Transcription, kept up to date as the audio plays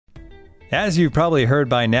As you've probably heard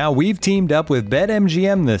by now, we've teamed up with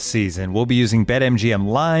BetMGM this season. We'll be using BetMGM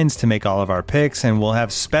lines to make all of our picks, and we'll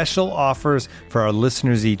have special offers for our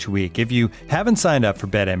listeners each week. If you haven't signed up for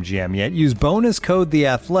BetMGM yet, use bonus code The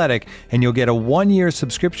Athletic, and you'll get a 1-year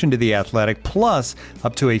subscription to The Athletic, plus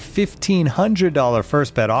up to a $1,500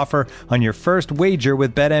 first bet offer on your first wager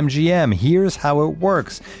with BetMGM. Here's how it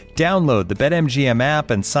works. Download the BetMGM app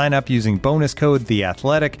and sign up using bonus code The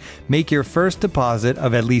Athletic. Make your first deposit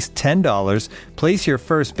of at least $10. Place your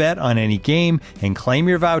first bet on any game and claim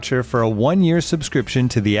your voucher for a 1-year subscription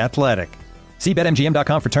to The Athletic. See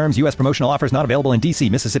BetMGM.com for terms. U.S. promotional offers not available in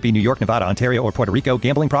D.C., Mississippi, New York, Nevada, Ontario, or Puerto Rico.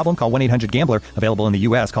 Gambling problem? Call 1-800-GAMBLER. Available in the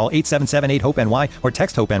U.S. Call 877-8-HOPE-NY or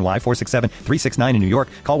text HOPE-NY 467-369 in New York.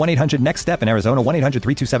 Call 1-800-NEXT-STEP in Arizona.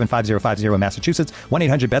 1-800-327-5050 in Massachusetts.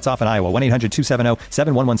 1-800-BETS-OFF in Iowa.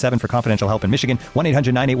 1-800-270-7117 for confidential help in Michigan.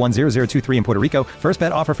 1-800-981-0023 in Puerto Rico. First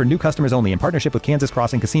bet offer for new customers only in partnership with Kansas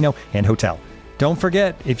Crossing Casino and Hotel. Don't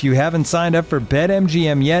forget, if you haven't signed up for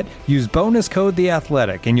BetMGM yet, use bonus code The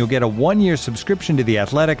Athletic, and you'll get a 1-year subscription to The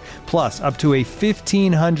Athletic, plus up to a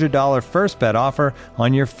 $1,500 first bet offer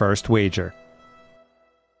on your first wager.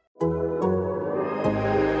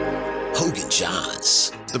 Hogan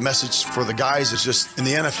Johns. The message for the guys is just, in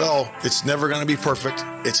the NFL, it's never going to be perfect.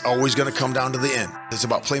 It's always going to come down to the end. It's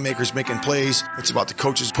about playmakers making plays. It's about the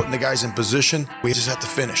coaches putting the guys in position. We just have to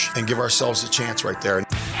finish and give ourselves a chance right there.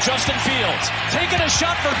 Justin Fields taking a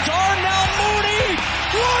shot for Darnell Mooney.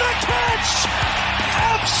 What a catch!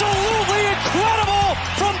 Absolutely incredible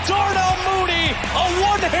from Darnell Mooney. A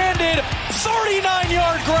one-handed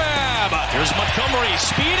 39-yard grab. Here's Montgomery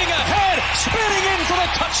speeding ahead, spinning in for the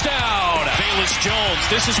touchdown. Velus Jones,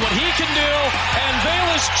 this is what he can do, and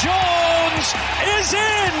Velus Jones is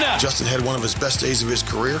in. Justin had one of his best days of his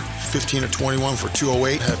career, 15 of 21 for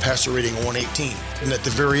 208, had a passer rating of 118. And at the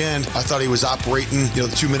very end, I thought he was operating, the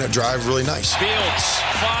 2-minute drive really nice. Fields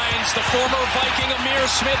finds the former Viking Amir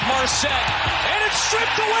Smith-Marset, and it's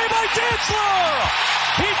stripped away by Dantzler.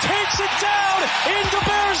 He takes it down into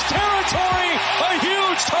Bears territory. A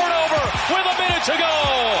huge turnover with a minute to go.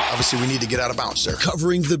 Obviously, we need to get out of bounds there.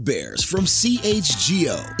 Covering the Bears from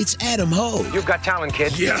CHGO, it's Adam Hogue. You've got talent,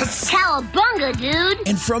 kid. Yes. Cowabunga, dude.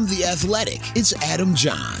 And from The Athletic, it's Adam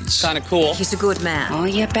Johns. Kind of cool. He's a good man. Oh,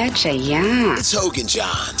 you betcha, yeah. It's Hogan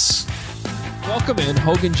Johns. Welcome in.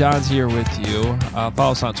 Hogan Johns here with you.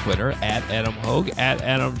 Follow us on Twitter, at Adam Hogue, at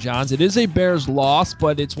Adam Johns. It is a Bears loss,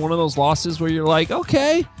 but it's one of those losses where you're like,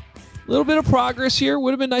 okay, a little bit of progress here.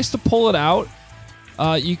 Would have been nice to pull it out.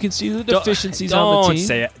 You can see the deficiencies on the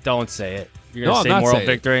team. Don't say it. You're going to say moral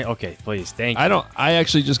victory? Okay, please. Thank you. I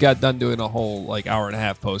actually just got done doing a whole hour and a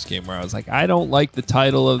half post game where I was like, I don't like the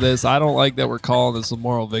title of this. I don't like that we're calling this a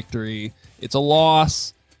moral victory. It's a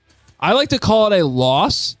loss. I like to call it a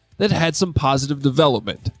loss that had some positive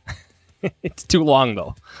development. It's too long,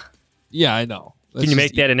 though. Yeah, I know. Can you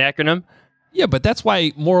make that an acronym? Yeah, but that's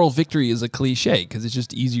why moral victory is a cliche, because it's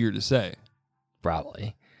just easier to say.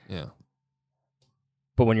 Probably. Yeah.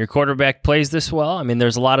 But when your quarterback plays this well,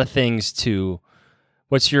 there's a lot of things to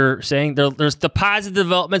what's your saying? There's the positive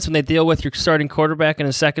developments when they deal with your starting quarterback in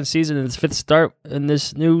his second season and his fifth start in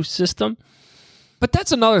this new system. But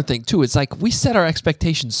that's another thing, too. It's like we set our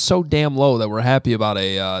expectations so damn low that we're happy about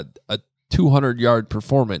a 200-yard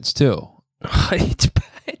performance, too.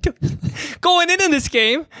 Going into this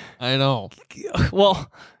game. I know.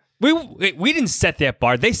 Well, we didn't set that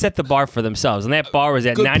bar. They set the bar for themselves, and that bar was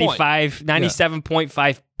at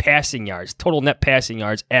 97.5 passing yards, total net passing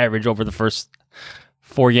yards average over the first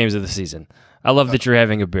 4 games of the season. I love that you're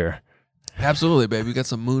having a beer. Absolutely, baby. We got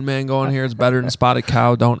some Moon Man going here. It's better than Spotted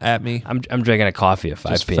Cow. Don't at me. I'm drinking a coffee at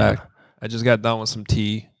 5 p.m. I just got done with some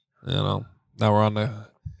tea. Now we're on the.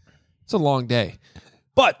 It's a long day,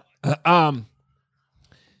 but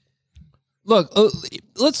look.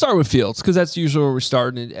 Let's start with Fields because that's usually where we're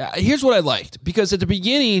starting. Here's what I liked because at the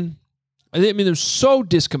beginning, they're so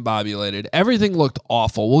discombobulated. Everything looked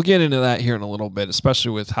awful. We'll get into that here in a little bit,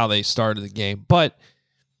 especially with how they started the game, but.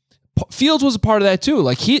 Fields was a part of that too.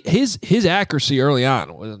 Like his accuracy early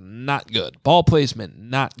on was not good. Ball placement,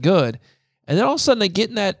 not good. And then all of a sudden they get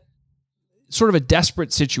in that sort of a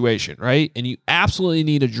desperate situation, right? And you absolutely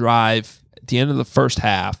need a drive at the end of the first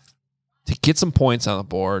half to get some points on the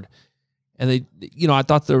board. And they, I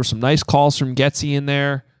thought there were some nice calls from Getsy in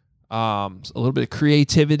there, a little bit of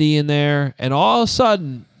creativity in there, and all of a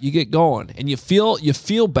sudden you get going and you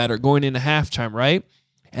feel better going into halftime, right?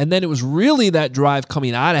 And then it was really that drive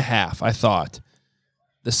coming out of half, I thought.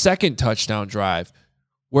 The second touchdown drive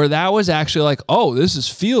where that was actually like, oh, this is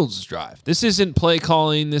Fields' drive. This isn't play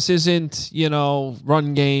calling. This isn't,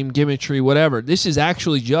 run game, gimmickry, whatever. This is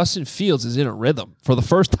actually Justin Fields is in a rhythm for the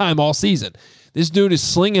first time all season. This dude is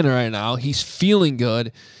slinging it right now. He's feeling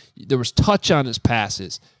good. There was touch on his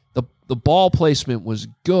passes. The ball placement was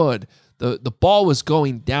good. The ball was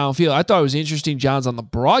going downfield. I thought it was interesting, John's on the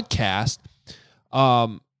broadcast.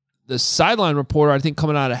 The sideline reporter, I think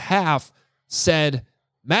coming out of half, said,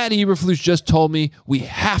 Matt Eberflus just told me we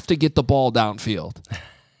have to get the ball downfield.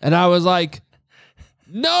 And I was like,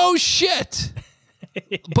 no shit.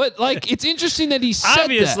 But, it's interesting that he said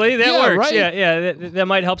Obviously, that works. Right? Yeah, that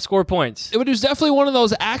might help score points. It was definitely one of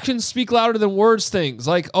those actions speak louder than words things.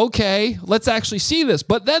 Like, okay, let's actually see this.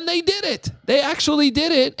 But then they did it. They actually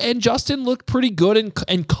did it, and Justin looked pretty good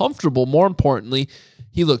and comfortable. More importantly,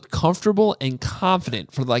 he looked comfortable and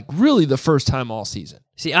confident for, really the first time all season.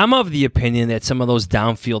 See, I'm of the opinion that some of those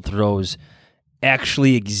downfield throws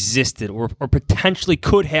actually existed or potentially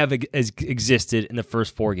could have existed in the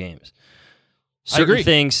first 4 games. Certain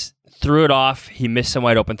things, threw it off. He missed some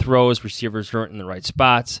wide open throws. Receivers weren't in the right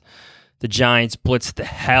spots. The Giants blitzed the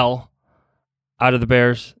hell out of the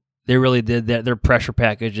Bears. They really did that. Their pressure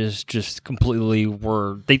packages just completely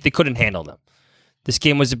they couldn't handle them. This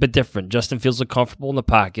game was a bit different. Justin Fields looked comfortable in the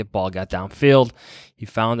pocket. Ball got downfield. He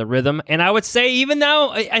found the rhythm. And I would say even now,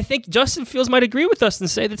 I think Justin Fields might agree with us and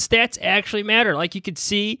say that stats actually matter. You could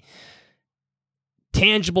see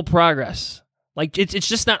tangible progress. It's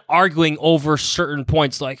just not arguing over certain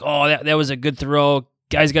points that was a good throw.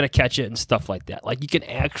 Guy's got to catch it and stuff like that. You can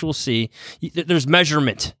actually see there's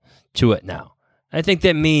measurement to it now. I think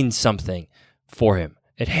that means something for him.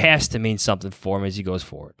 It has to mean something for him as he goes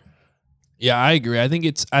forward. Yeah, I agree. I think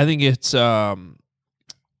it's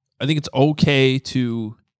okay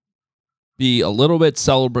to be a little bit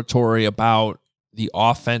celebratory about the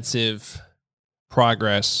offensive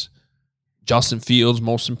progress. Justin Fields,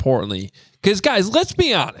 most importantly, because guys, let's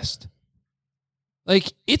be honest.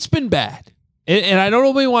 It's been bad, and I know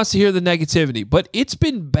nobody wants to hear the negativity, but it's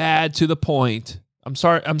been bad to the point.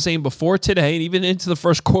 I'm saying before today, and even into the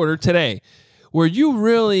first quarter today, where you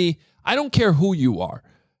really, I don't care who you are.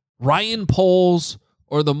 Ryan Poles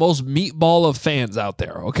or the most meatball of fans out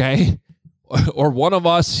there, okay? Or one of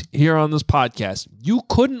us here on this podcast, you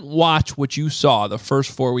couldn't watch what you saw the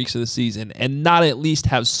first 4 weeks of the season and not at least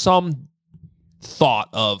have some thought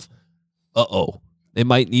of, they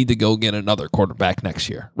might need to go get another quarterback next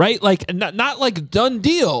year, right? Not done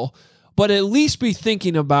deal, but at least be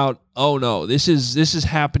thinking about, oh no, this is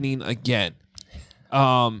happening again.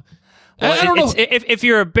 Well, I don't know. If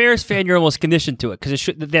you're a Bears fan, you're almost conditioned to it because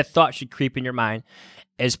that thought should creep in your mind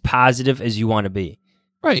as positive as you want to be.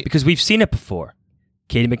 Right. Because we've seen it before.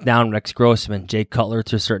 Katie McNown, Rex Grossman, Jay Cutler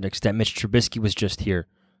to a certain extent. Mitch Trubisky was just here.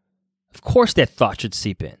 Of course that thought should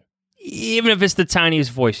seep in, even if it's the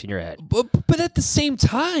tiniest voice in your head. But at the same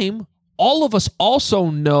time, all of us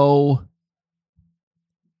also know,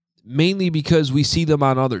 mainly because we see them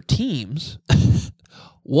on other teams,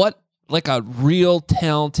 what a real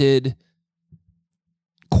talented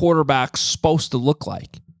quarterback's supposed to look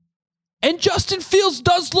like. And Justin Fields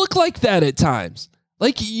does look like that at times.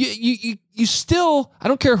 You still, I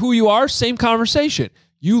don't care who you are, same conversation.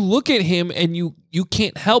 You look at him and you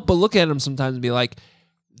can't help but look at him sometimes and be like,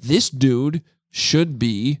 this dude should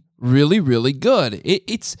be really, really good.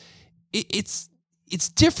 It's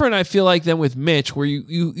different, I feel like, than with Mitch, where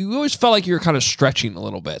you always felt like you were kind of stretching a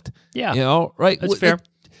little bit. Yeah. Right? That's fair.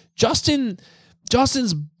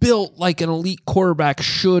 Justin's built like an elite quarterback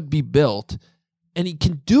should be built, and he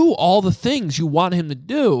can do all the things you want him to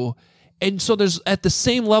do. And so there's, at the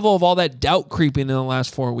same level of all that doubt creeping in the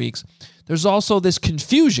last 4 weeks, there's also this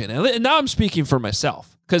confusion. And now I'm speaking for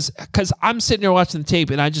myself because I'm sitting there watching the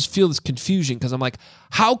tape and I just feel this confusion because I'm like,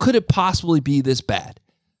 how could it possibly be this bad?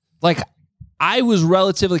 I was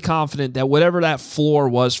relatively confident that whatever that floor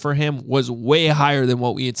was for him was way higher than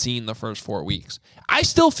what we had seen the first 4 weeks. I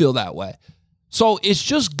still feel that way. So it's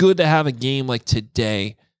just good to have a game like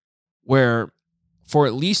today where for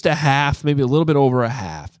at least a half, maybe a little bit over a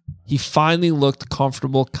half, he finally looked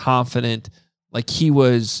comfortable, confident, like he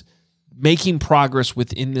was making progress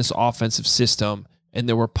within this offensive system, and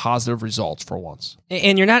there were positive results for once.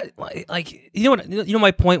 And you're not you know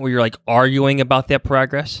my point where you're arguing about that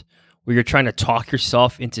progress, where you're trying to talk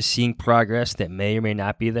yourself into seeing progress that may or may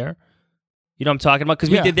not be there. You know what I'm talking about?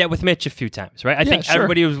 Because we did that with Mitch a few times, right? I think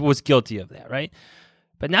everybody was guilty of that, right?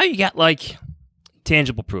 But now you got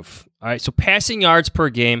tangible proof. All right, so passing yards per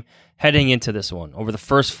game heading into this one over the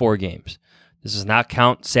first 4 games. This does not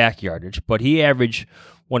count sack yardage, but he averaged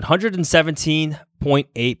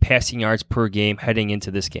 117.8 passing yards per game heading into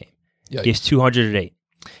this game. Yikes. He has 208.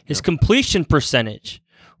 His completion percentage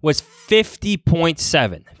was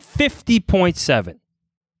 50.7. 50.7.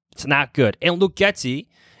 It's not good. And Luke Getsy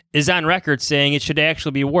is on record saying it should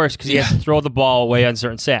actually be worse because he has to throw the ball away on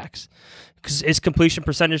certain sacks. Because his completion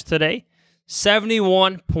percentage today,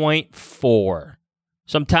 71.4.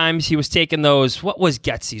 Sometimes he was taking those, what was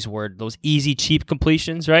Getsy's word? Those easy, cheap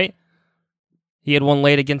completions, right? He had one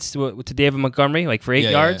late against to David Montgomery, like for 8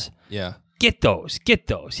 yards. Yeah. Get those.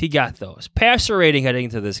 He got those. Passer rating heading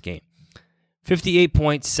into this game,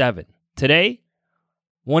 58.7. Today,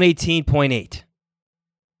 118.8.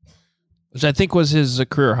 Which I think was his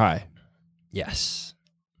career high. Yes.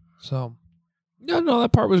 So, no,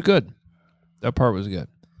 that part was good.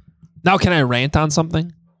 Now, can I rant on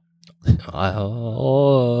something?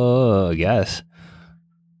 Oh, yes.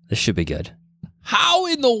 This should be good. How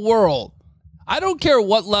in the world? I don't care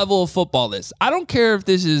what level of football this is. I don't care if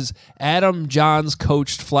this is Adam Johns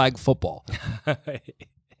coached flag football.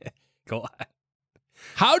 Go on.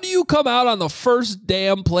 How do you come out on the first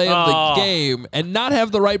damn play of the game and not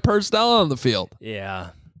have the right personnel on the field?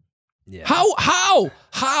 Yeah. How?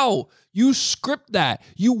 You script that.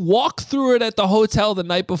 You walk through it at the hotel the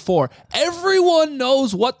night before. Everyone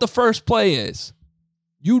knows what the first play is.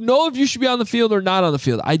 You know if you should be on the field or not on the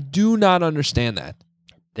field. I do not understand that.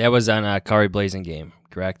 That was on a Kari Blazing game,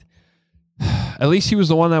 correct? At least he was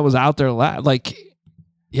the one that was out there.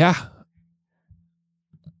 Yeah.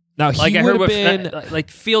 Now, he would have been... Like,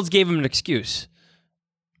 Fields gave him an excuse,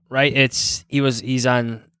 right? He's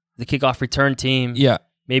on the kickoff return team. Yeah.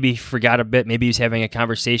 Maybe he forgot a bit. Maybe he was having a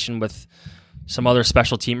conversation with some other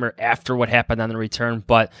special teamer after what happened on the return.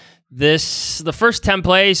 But the first 10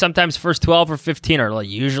 plays, sometimes first 12 or 15 are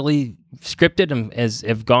usually scripted and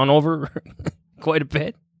have gone over quite a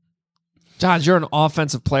bit. John, you're an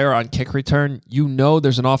offensive player on kick return. You know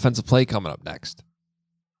there's an offensive play coming up next.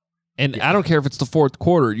 And I don't care if it's the fourth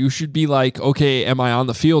quarter. You should be like, okay, am I on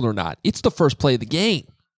the field or not? It's the first play of the game.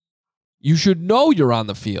 You should know you're on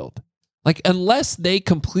the field. Unless they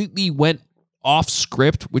completely went off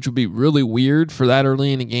script, which would be really weird for that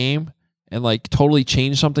early in the game, and totally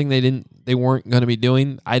change something they weren't going to be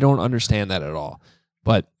doing. I don't understand that at all.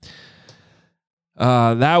 But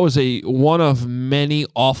that was one of many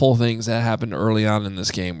awful things that happened early on in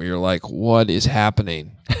this game where you're like, what is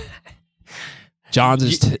happening? Johns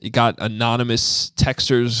has got anonymous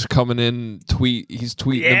texters coming in. He's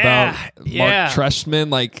tweeting about Mark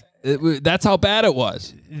Trestman. That's how bad it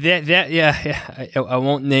was. I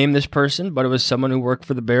won't name this person, but it was someone who worked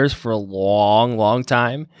for the Bears for a long, long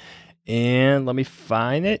time. And let me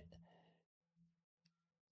find it.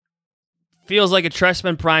 Feels like a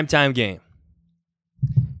Trestman primetime game.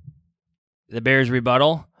 The Bears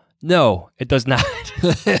rebuttal? No, it does not.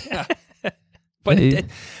 But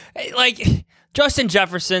Justin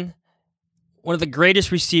Jefferson, one of the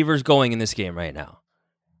greatest receivers going in this game right now.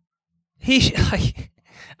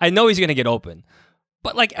 I know he's going to get open,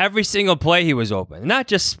 but every single play he was open, not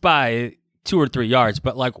just by 2 or 3 yards,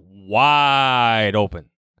 but wide open.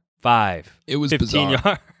 5. It was 15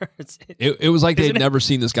 bizarre. Yards. It was like they'd never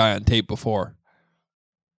seen this guy on tape before.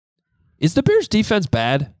 Is the Bears defense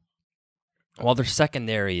bad? Well, their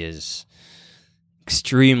secondary is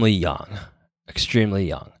extremely young.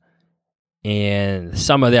 And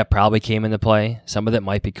some of that probably came into play. Some of that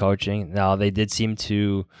might be coaching. Now, they did seem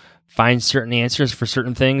to find certain answers for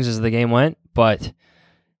certain things as the game went, but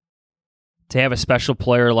to have a special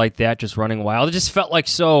player like that just running wild, it just felt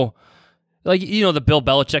the Bill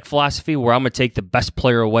Belichick philosophy where I'm going to take the best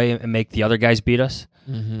player away and make the other guys beat us.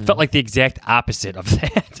 Mm-hmm. It felt like the exact opposite of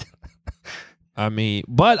that.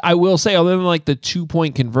 But I will say, other than the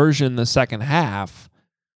 2-point conversion in the second half,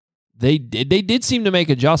 they did seem to make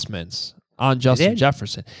adjustments on Justin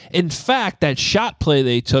Jefferson. In fact, that shot play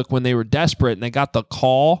they took when they were desperate and they got the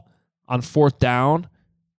call on 4th down,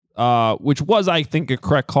 which was, I think, a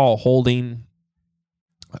correct call, holding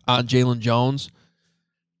on Jalen Jones.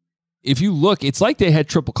 If you look, it's like they had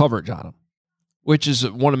triple coverage on him, which is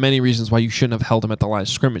one of many reasons why you shouldn't have held him at the line of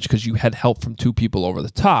scrimmage, because you had help from 2 people over the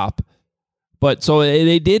top. But so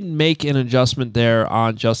they did make an adjustment there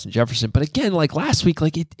on Justin Jefferson. But again, last week,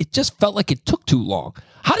 it just felt like it took too long.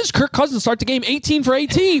 How does Kirk Cousins start the game 18 for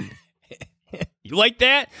 18? You like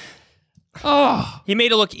that? Oh. He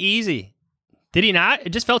made it look easy. Did he not?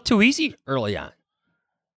 It just felt too easy early on.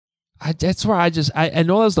 That's where I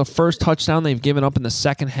know that was the first touchdown they've given up in the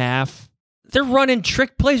second half. They're running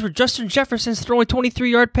trick plays where Justin Jefferson's throwing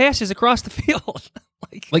 23-yard passes across the field.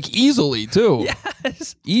 Easily, too.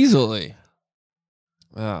 Yes. Easily.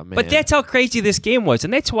 Oh, man. But that's how crazy this game was.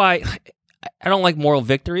 And that's why I don't like moral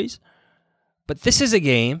victories. But this is a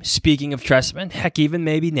game, speaking of Trestman, heck, even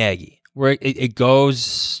maybe Nagy, where it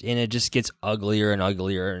goes and it just gets uglier and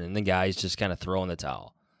uglier, and the guys just kind of throw in the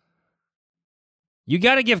towel. You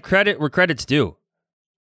got to give credit where credit's due.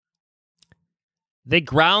 They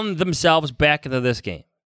ground themselves back into this game.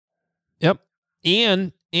 Yep.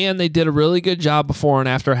 And they did a really good job before and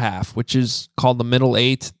after half, which is called the middle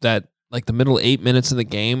eight, that like the middle 8 minutes of the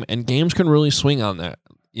game, and games can really swing on that,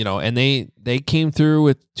 and they came through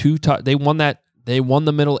with they won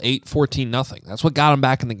the middle 8 14-0. That's what got them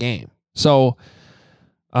back in the game. So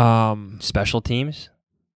special teams,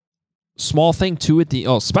 small thing too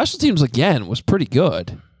special teams again was pretty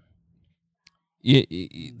good.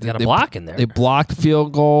 They got a block in there. They blocked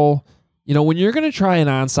field goal. When you're going to try an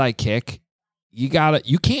onside kick, you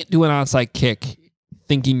can't do an onside kick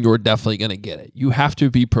thinking you're definitely going to get it. You have to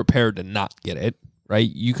be prepared to not get it,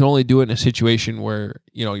 right? You can only do it in a situation where,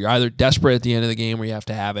 you're either desperate at the end of the game where you have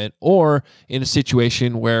to have it, or in a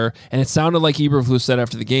situation where, and it sounded like Eberflus said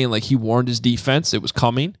after the game, like he warned his defense it was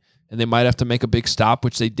coming and they might have to make a big stop,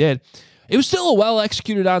 which they did. It was still a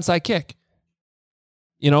well-executed onside kick.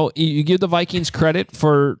 You give the Vikings credit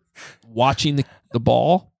for watching the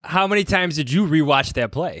ball. How many times did you rewatch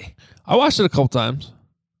that play? I watched it a couple times.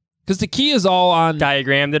 Because the key is all on...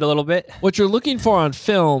 Diagrammed it a little bit? What you're looking for on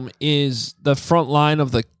film is the front line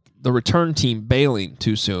of the return team bailing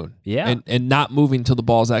too soon. Yeah. And not moving till the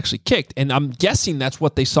ball is actually kicked. And I'm guessing that's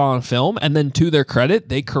what they saw on film. And then to their credit,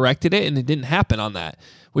 they corrected it and it didn't happen on that,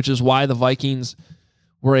 which is why the Vikings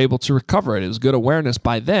were able to recover it. It was good awareness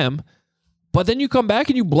by them. But then you come back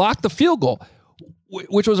and you block the field goal,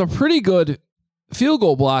 which was a pretty good field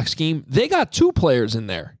goal block scheme. They got 2 players in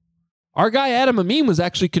there. Our guy Adam Amin was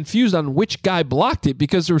actually confused on which guy blocked it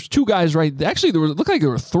because there was 2 guys right. Actually, it looked like there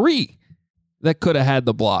were 3 that could have had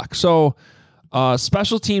the block. So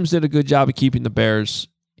special teams did a good job of keeping the Bears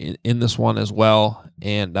in this one as well.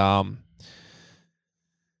 And but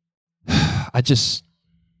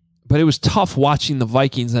it was tough watching the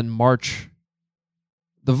Vikings then march.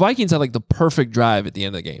 The Vikings had like the perfect drive at the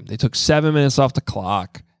end of the game. They took 7 minutes off the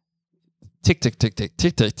clock. Tick, tick, tick, tick,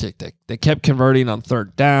 tick, tick, tick, tick. They kept converting on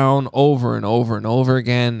third down over and over and over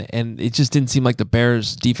again, and it just didn't seem like the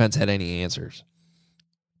Bears' defense had any answers.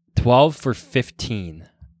 12 for 15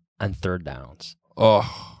 on third downs.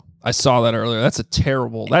 Oh, I saw that earlier. That's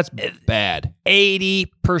bad.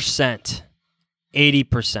 80%.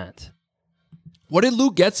 80%. What did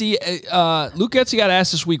Luke Getsy? Luke Getsy got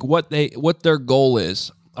asked this week what their goal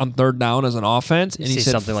is on third down as an offense, and he said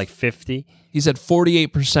something like 50. He said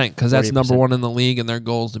 48% because that's number 1 in the league, and their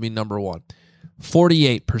goal is to be number 1.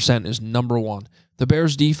 48% is number 1. The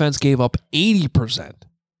Bears defense gave up 80%.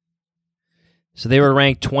 So they were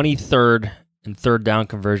ranked 23rd in third down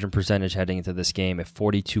conversion percentage heading into this game at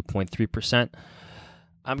 42.3%.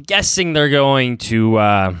 I'm guessing they're going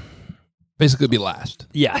to basically be last.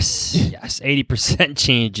 Yes. 80%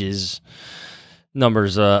 changes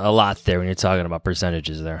numbers a lot there when you're talking about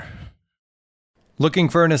percentages there. Looking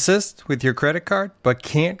for an assist with your credit card, but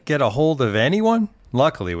can't get a hold of anyone?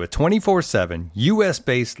 Luckily, with 24/7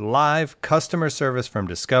 U.S.-based live customer service from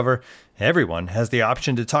Discover, everyone has the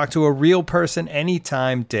option to talk to a real person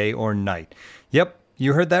anytime, day or night. Yep,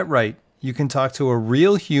 you heard that right. You can talk to a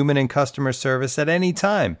real human in customer service at any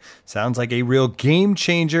time. Sounds like a real game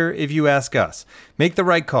changer if you ask us. Make the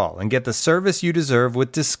right call and get the service you deserve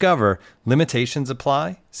with Discover. Limitations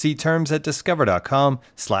apply. See terms at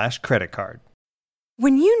discover.com/creditcard.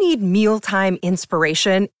 When you need mealtime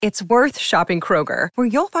inspiration, it's worth shopping Kroger, where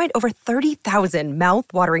you'll find over 30,000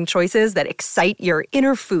 mouth-watering choices that excite your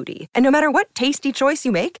inner foodie. And no matter what tasty choice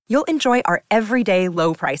you make, you'll enjoy our everyday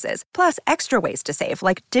low prices, plus extra ways to save,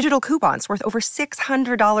 like digital coupons worth over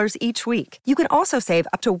 $600 each week. You can also save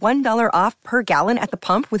up to $1 off per gallon at the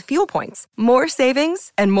pump with fuel points. More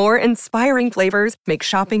savings and more inspiring flavors make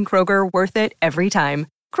shopping Kroger worth it every time.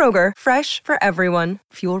 Kroger, fresh for everyone.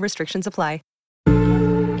 Fuel restrictions apply.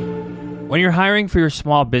 When you're hiring for your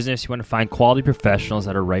small business, you want to find quality professionals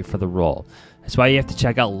that are right for the role. That's why you have to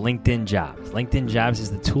check out LinkedIn Jobs. LinkedIn Jobs is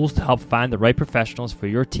the tools to help find the right professionals for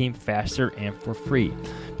your team faster and for free.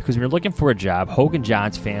 Because when you're looking for a job, Hogan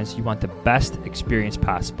Johns fans, you want the best experience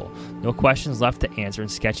possible. No questions left to answer and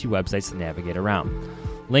sketchy websites to navigate around.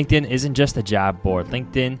 LinkedIn isn't just a job board.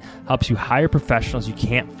 LinkedIn helps you hire professionals you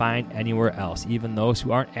can't find anywhere else, even those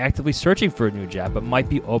who aren't actively searching for a new job but might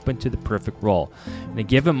be open to the perfect role. In a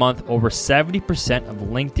given month, over 70% of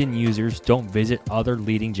LinkedIn users don't visit other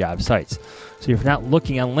leading job sites. So if you're not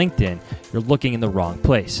looking on LinkedIn, you're looking in the wrong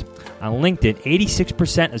place. On LinkedIn,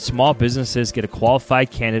 86% of small businesses get a qualified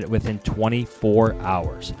candidate within 24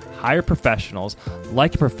 hours. Hire professionals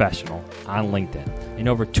like a professional on LinkedIn. And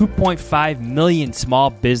over 2.5 million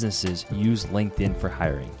small businesses use LinkedIn for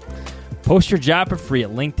hiring. Post your job for free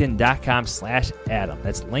at linkedin.com/Adam.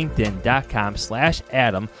 That's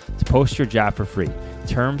linkedin.com/Adam to post your job for free.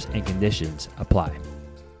 Terms and conditions apply.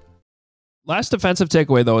 Last defensive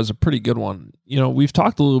takeaway, though, is a pretty good one. We've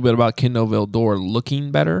talked a little bit about Kindle Vildor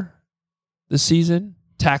looking better this season.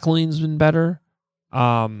 Tackling's been better.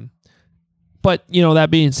 But, that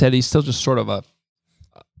being said, he's still just sort of a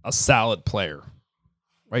solid player.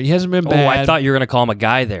 Right? He hasn't been bad. Oh, I thought you were going to call him a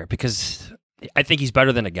guy there because I think he's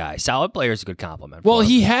better than a guy. Solid player is a good compliment. Well,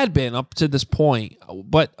 he had been up to this point.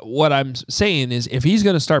 But what I'm saying is if he's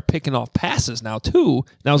going to start picking off passes now, too,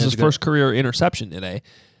 now's his first career interception today.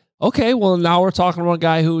 Okay, well, now we're talking about a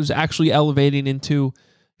guy who's actually elevating into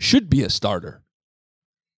should be a starter.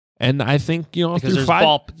 And I think, because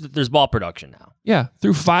there's ball production now. Yeah,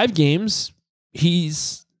 through 5 games,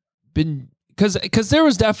 he's been... Because there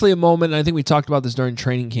was definitely a moment, and I think we talked about this during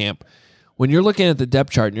training camp, when you're looking at the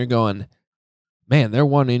depth chart and you're going, man, they're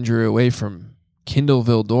one injury away from Kindle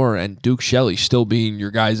Vildor and Duke Shelley still being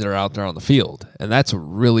your guys that are out there on the field. And that's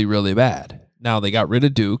really, really bad. Now they got rid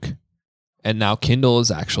of Duke, and now Kindle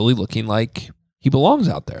is actually looking like he belongs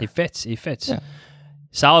out there. He fits. Yeah.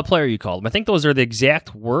 Solid player, you called him. I think those are the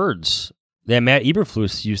exact words that Matt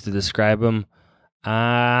Eberflus used to describe him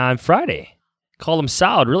on Friday. Called him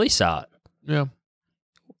solid, really solid. Yeah.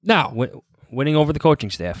 Now, winning over the coaching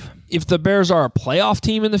staff. If the Bears are a playoff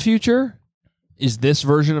team in the future, is this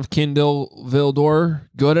version of Kindle Vildor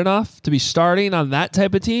good enough to be starting on that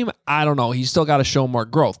type of team? I don't know. He's still got to show more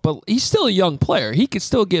growth, but he's still a young player. He could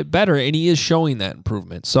still get better, and he is showing that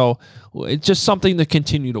improvement. So it's just something to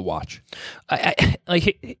continue to watch.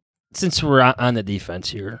 Since we're on the defense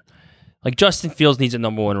here, Justin Fields needs a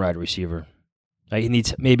number 1 wide receiver. He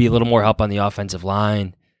needs maybe a little more help on the offensive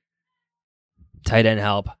line, tight end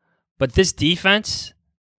help. But this defense,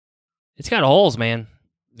 it's got holes, man.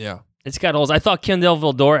 Yeah. It's got holes. I thought Kindle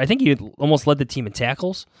Vildor, I think he almost led the team in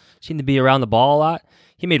tackles. Seemed to be around the ball a lot.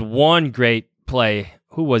 He made one great play.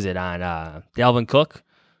 Who was it on? Dalvin Cook?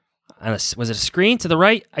 Was it a screen to the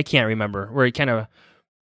right? I can't remember. Where he kind of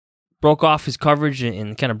broke off his coverage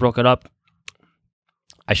and kind of broke it up.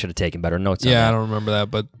 I should have taken better notes on that. I don't remember that.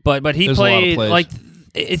 But he played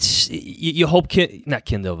you hope not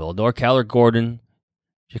Kindle Vildor, Kyler Gordon,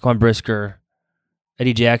 Jaquan Brisker,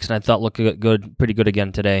 Eddie Jackson. I thought looked good, pretty good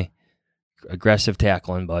again today. Aggressive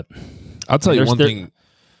tackling, but I'll tell you one thing.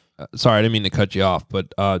 Sorry, I didn't mean to cut you off,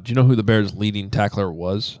 but do you know who the Bears' leading tackler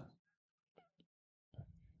was?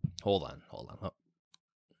 Hold on.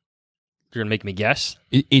 You're gonna make me guess?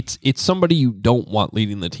 It's somebody you don't want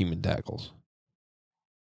leading the team in tackles.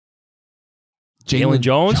 Jalen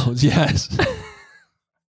Jones? Yes.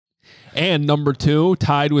 And number 2,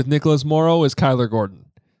 tied with Nicholas Morrow, is Kyler Gordon.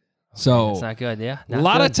 So that's not good, yeah. A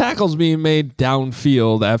lot of tackles being made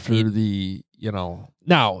downfield after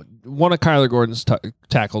Now, one of Kyler Gordon's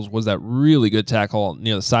tackles was that really good tackle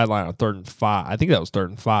near the sideline on 3rd and 5. I think that was 3rd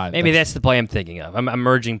and 5. Maybe that's the play I'm thinking of. I'm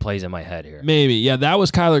merging plays in my head here. Maybe, yeah, that was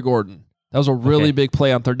Kyler Gordon. That was a really big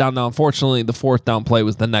play on 3rd down. Now, unfortunately, the 4th down play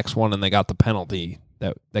was the next one, and they got the penalty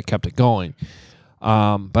that kept it going.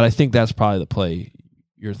 But I think that's probably the play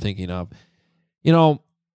you're thinking of.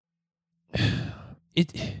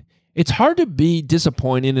 It's hard to be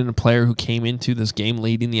disappointed in a player who came into this game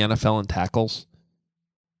leading the NFL in tackles.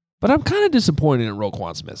 But I'm kind of disappointed in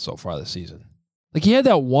Roquan Smith so far this season. He had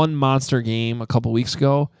that one monster game a couple weeks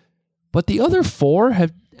ago, but the other 4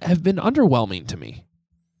 have been underwhelming to me.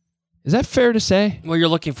 Is that fair to say? Well, you're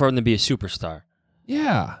looking for him to be a superstar.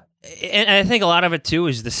 Yeah. And I think a lot of it, too,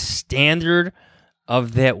 is the standard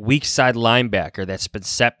of that weak side linebacker that's been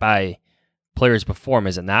set by players before him,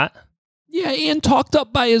 is it not? Yeah, and talked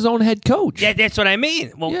up by his own head coach. Yeah, that's what I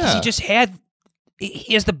mean. Well, because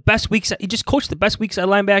he has the best weak side. He just coached the best weak side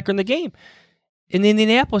linebacker in the game in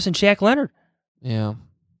Indianapolis and Shaq Leonard. Yeah.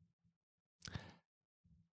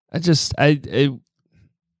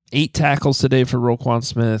 8 tackles today for Roquan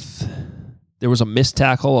Smith. There was a missed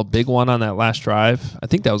tackle, a big one on that last drive. I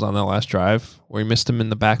think that was on that last drive where he missed him in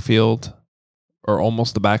the backfield or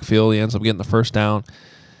almost the backfield. He ends up getting the first down.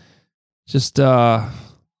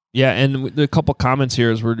 And a couple comments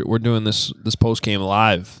here as we're doing this post-game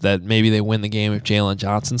live that maybe they win the game if Jalen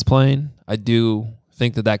Johnson's playing. I do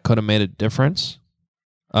think that could have made a difference.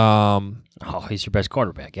 He's your best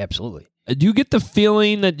quarterback, absolutely. Do you get the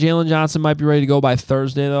feeling that Jalen Johnson might be ready to go by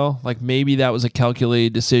Thursday, though? Maybe that was a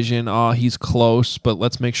calculated decision. He's close, but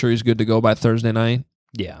let's make sure he's good to go by Thursday night.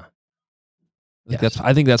 Yeah.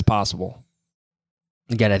 I think that's possible.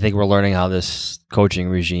 Again, I think we're learning how this coaching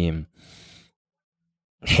regime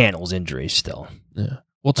handles injuries still. Yeah.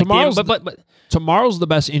 Well, tomorrow's the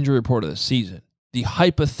best injury report of the season. the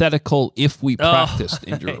hypothetical if we practiced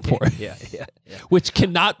injury report. Yeah. Which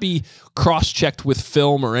cannot be cross-checked with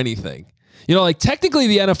film or anything. You know, like technically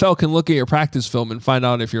the NFL can look at your practice film and find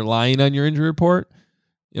out if you're lying on your injury report.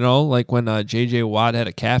 You know, like when J.J. Watt had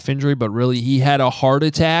a calf injury, but really he had a heart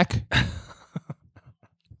attack.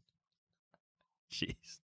 Jeez.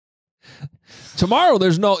 Tomorrow,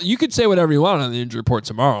 you could say whatever you want on the injury report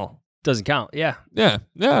tomorrow. Doesn't count. Yeah. Yeah.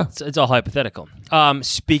 It's all hypothetical.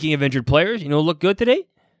 Speaking of injured players, you know who looked good today?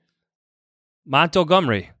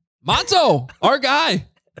 Montgomery. Monto, our guy.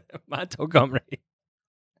 Montgomery.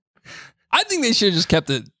 I think they should have just kept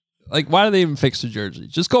it. Like, why do they even fix the jersey?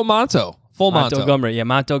 Just go Monto. Full Monto. Montgomery. Yeah,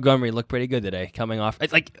 Montgomery looked pretty good today coming off.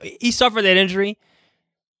 It's like, he suffered that injury.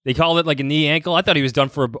 They called it like a knee ankle. I thought he was done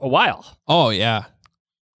for a while. Oh, yeah.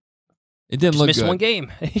 It didn't look good. Missed one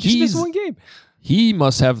game. He just missed one game. He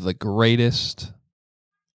must have the greatest,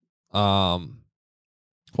 well,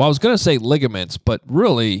 I was going to say ligaments, but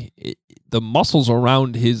really the muscles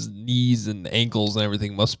around his knees and ankles and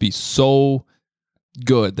everything must be so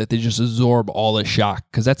good that they just absorb all the shock.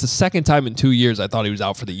 Because that's the second time in 2 years I thought he was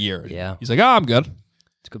out for the year. Yeah. He's like, I'm good.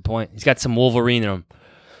 That's a good point. He's got some Wolverine in him.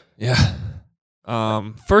 Yeah.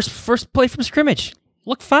 First play from scrimmage.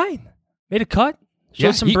 Looked fine. Made a cut.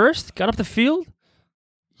 Showed some burst. Got up the field.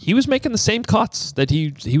 He was making the same cuts that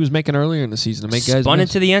he was making earlier in the season to make guys spun miss.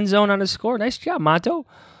 into the end zone on his score. Nice job, Monto.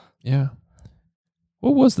 Yeah.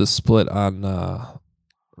 What was the split on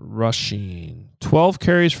rushing? 12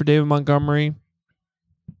 carries for David Montgomery.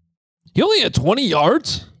 He only had 20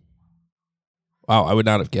 yards? Wow, I would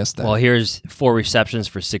not have guessed that. Well, here's 4 receptions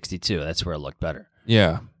for 62. That's where it looked better.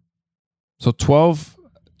 Yeah. So 12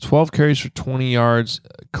 carries for 20 yards.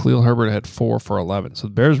 Khalil Herbert had 4 for 11. So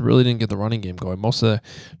the Bears really didn't get the running game going. Most of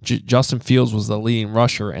Justin Fields was the leading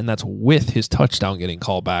rusher, and that's with his touchdown getting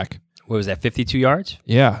called back. What was that, 52 yards?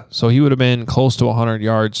 Yeah. So he would have been close to 100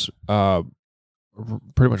 yards,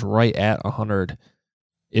 pretty much right at 100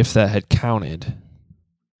 if that had counted,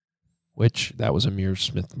 which that was Amir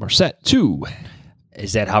Smith-Marset, 2.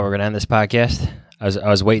 Is that how we're going to end this podcast? I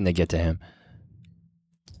was waiting to get to him.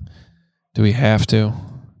 Do we have to?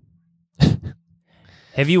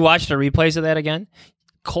 Have you watched the replays of that again?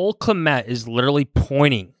 Cole Kmet is literally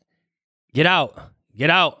pointing. Get out. Get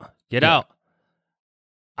out. Get out.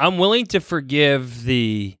 I'm willing to forgive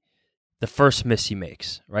the first miss he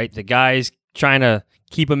makes, right? The guy's trying to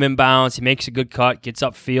keep him in bounds. He makes a good cut, gets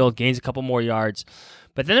upfield, gains a couple more yards.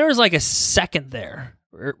 But then there was like a second there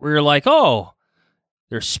where you're like, oh,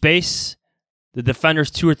 there's space. The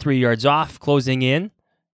defender's 2 or 3 yards off, closing in.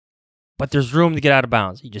 But there's room to get out of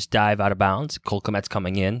bounds. You just dive out of bounds. Cole Kmet's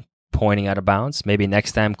coming in, pointing out of bounds. Maybe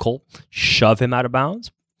next time, Cole, shove him out of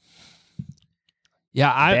bounds.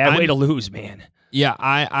 Yeah, bad way to lose, man. Yeah,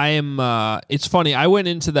 I am. It's funny. I went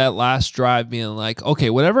into that last drive being like,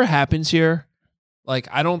 okay, whatever happens here, like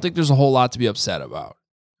I don't think there's a whole lot to be upset about.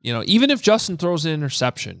 You know, even if Justin throws an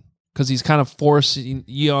interception because he's kind of forcing.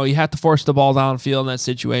 You know, you have to force the ball downfield in that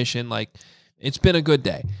situation. Like, it's been a good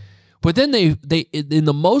day. But then they in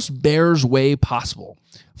the most Bears way possible,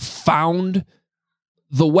 found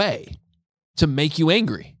the way to make you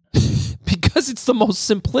angry. Because it's the most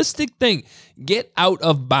simplistic thing. Get out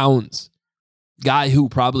of bounds. Guy who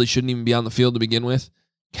probably shouldn't even be on the field to begin with.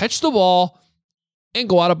 Catch the ball and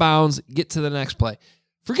go out of bounds. Get to the next play.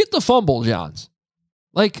 Forget the fumble, Johns.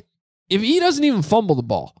 Like, if he doesn't even fumble the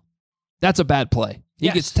ball, that's a bad play. He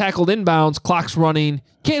gets tackled inbounds, clock's running.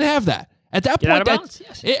 Can't have that. At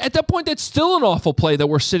that point, that's still an awful play that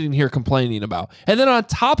we're sitting here complaining about. And then on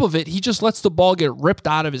top of it, he just lets the ball get ripped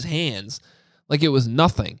out of his hands like it was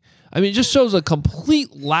nothing. I mean, it just shows a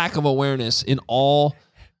complete lack of awareness in all.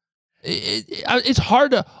 It's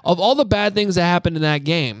hard to, of all the bad things that happened in that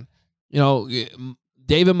game, you know,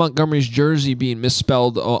 David Montgomery's jersey being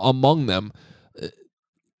misspelled among them.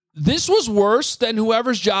 This was worse than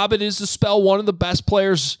whoever's job it is to spell one of the best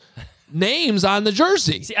players' names on the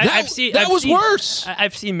jersey. See, that was worse.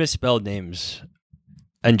 I've seen misspelled names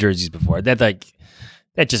on jerseys before. That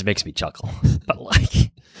just makes me chuckle. But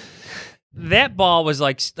like, that ball was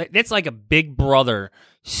like, that's like a big brother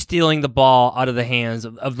stealing the ball out of the hands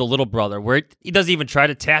of the little brother, where he doesn't even try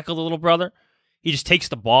to tackle the little brother. He just takes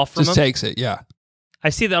the ball from him. Just takes it, yeah. I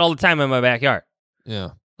see that all the time in my backyard. Yeah.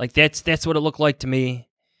 Like, that's what it looked like to me.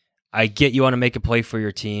 I get you want to make a play for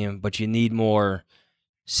your team, but you need more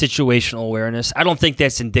situational awareness. I don't think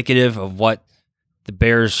that's indicative of what the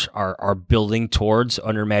Bears are building towards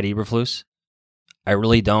under Matt Eberflus. I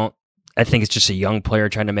really don't. I think it's just a young player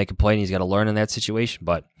trying to make a play, and he's got to learn in that situation.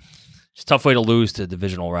 But it's a tough way to lose to a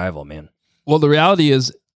divisional rival, man. Well, the reality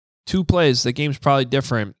is 2 plays, the game's probably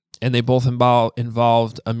different. and they both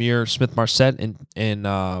involved Amir Smith-Marset and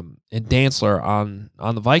Dantzler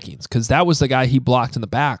on the Vikings, because that was the guy he blocked in the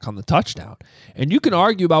back on the touchdown. And you can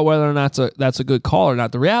argue about whether or not that's a good call or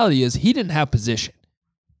not. The reality is he didn't have position.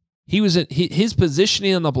 His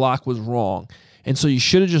positioning on the block was wrong, and so you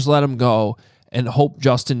should have just let him go and hope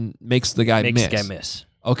Justin makes the guy miss.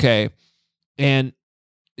 Okay, and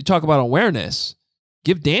you talk about awareness.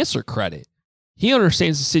 Give Dantzler credit. He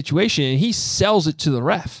understands the situation, and he sells it to the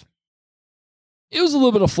ref. It was a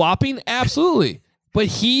little bit of flopping, absolutely. But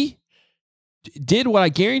he did what I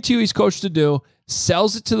guarantee you he's coached to do,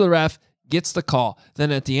 sells it to the ref, gets the call.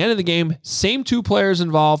 Then at the end of the game, same two players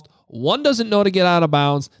involved. One doesn't know to get out of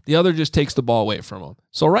bounds. The other just takes the ball away from him.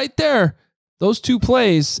 So right there, those two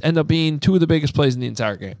plays end up being two of the biggest plays in the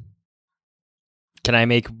entire game. Can I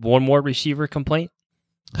make one more receiver complaint?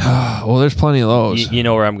 Well, there's plenty of those. You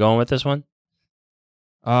know where I'm going with this one?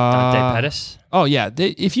 Dante Pettis? Oh, yeah.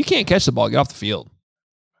 If you can't catch the ball, get off the field.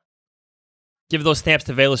 Give those snaps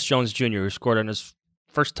to Velus Jones Jr., who scored on his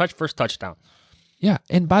first touchdown. Yeah,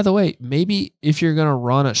 and by the way, maybe if you're going to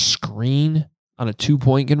run a screen on a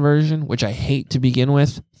 2-point conversion, which I hate to begin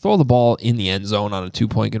with, throw the ball in the end zone on a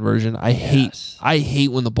 2-point conversion. I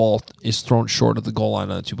hate when the ball is thrown short of the goal line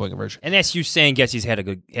on a 2-point conversion. And that's you saying Getsy's had a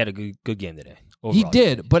good game today. Overall. He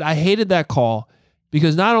did, but I hated that call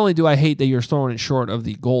because not only do I hate that you're throwing it short of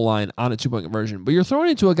the goal line on a 2-point conversion, but you're throwing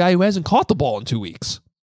it to a guy who hasn't caught the ball in 2 weeks.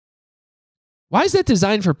 Why is that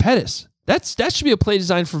designed for Pettis? That should be a play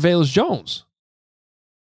designed for Velus Jones.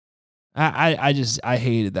 I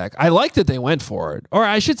hated that. I liked that they went for it. Or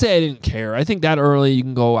I should say I didn't care. I think that early you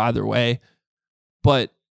can go either way.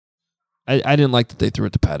 But I didn't like that they threw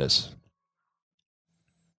it to Pettis.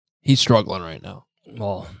 He's struggling right now.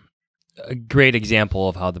 Well, a great example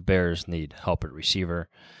of how the Bears need help at receiver.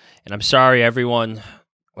 And I'm sorry, everyone,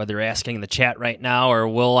 whether you're asking in the chat right now or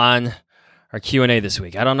will on our Q&A this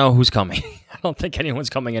week. I don't know who's coming. I don't think anyone's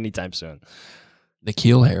coming anytime soon.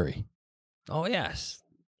 N'Keal Harry. Oh, yes.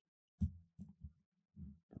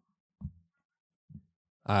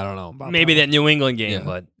 I don't know about maybe that New England game, yeah.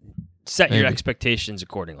 But set your expectations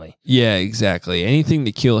accordingly. Yeah, exactly. Anything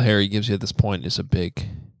N'Keal Harry gives you at this point is a big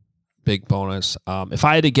bonus. If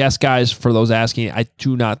I had to guess, guys, for those asking, I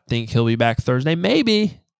do not think he'll be back Thursday.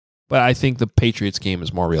 Maybe, but I think the Patriots game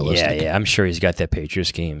is more realistic. Yeah, I'm sure he's got that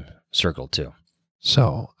Patriots game circled too.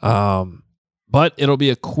 So, but it'll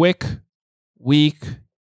be a quick week.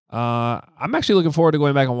 I'm actually looking forward to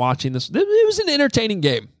going back and watching this. It was an entertaining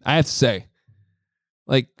game, I have to say.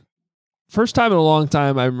 Like, first time in a long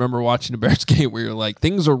time I remember watching a Bears game where you're like,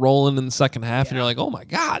 things are rolling in the second half, and you're like, oh my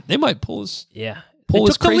God, they might pull this. Yeah. Pull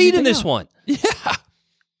they took the lead in this out. one. Yeah.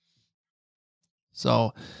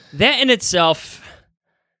 So that in itself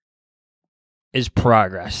is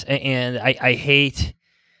progress. And I hate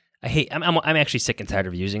I'm actually sick and tired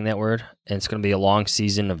of using that word, and it's going to be a long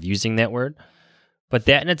season of using that word. But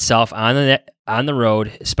that in itself, on the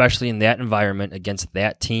road, especially in that environment against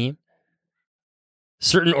that team,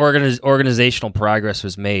 certain organizational progress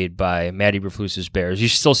was made by Matty Eberflus's Bears. You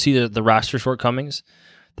still see the roster shortcomings,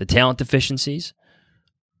 the talent deficiencies,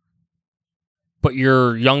 but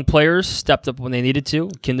your young players stepped up when they needed to.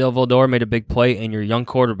 Kindle Vildor made a big play, and your young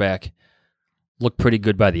quarterback looked pretty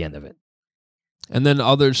good by the end of it. And then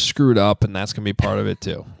others screwed up, and that's going to be part of it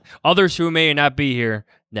too. Others who may not be here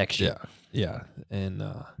next year. Yeah. And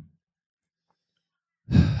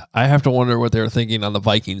I have to wonder what they were thinking on the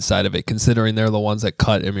Vikings side of it, considering they're the ones that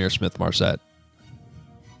cut Amir Smith-Marset.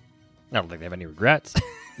 I don't think they have any regrets.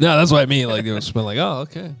 No, that's what I mean. Like, it was like, oh,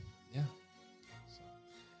 okay. Yeah.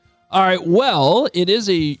 All right. Well, it is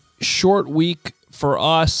a short week for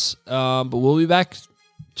us, but we'll be back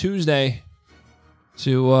Tuesday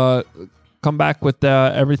to come back with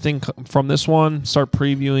everything from this one, start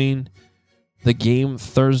previewing the game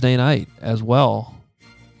Thursday night as well.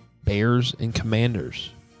 Bears and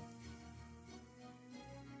Commanders.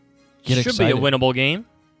 Get Should excited. be a winnable game.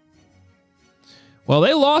 Well,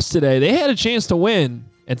 they lost today. They had a chance to win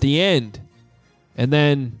at the end. And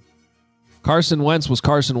then Carson Wentz was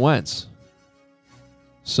Carson Wentz.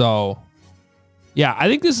 So, yeah, I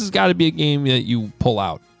think this has got to be a game that you pull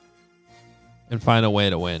out and find a way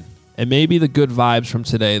to win. And maybe the good vibes from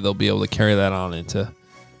today, they'll be able to carry that on into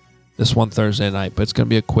this one Thursday night. But it's going to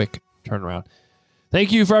be a quick turnaround.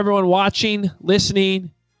 Thank you for everyone watching,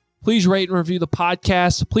 listening. Please rate and review the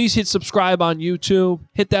podcast. Please hit subscribe on YouTube.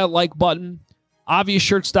 Hit that like button.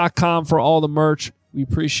 ObviousShirts.com for all the merch. We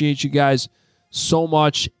appreciate you guys so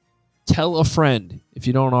much. Tell a friend if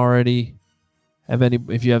you don't already have any.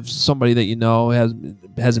 If you have somebody that you know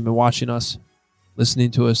hasn't been watching us,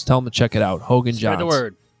 listening to us, tell them to check it out. Hogan Johns. Spread the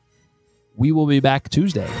word. We will be back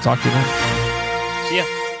Tuesday. Talk to you then. See ya.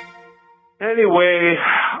 Anyway,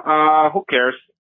 who cares?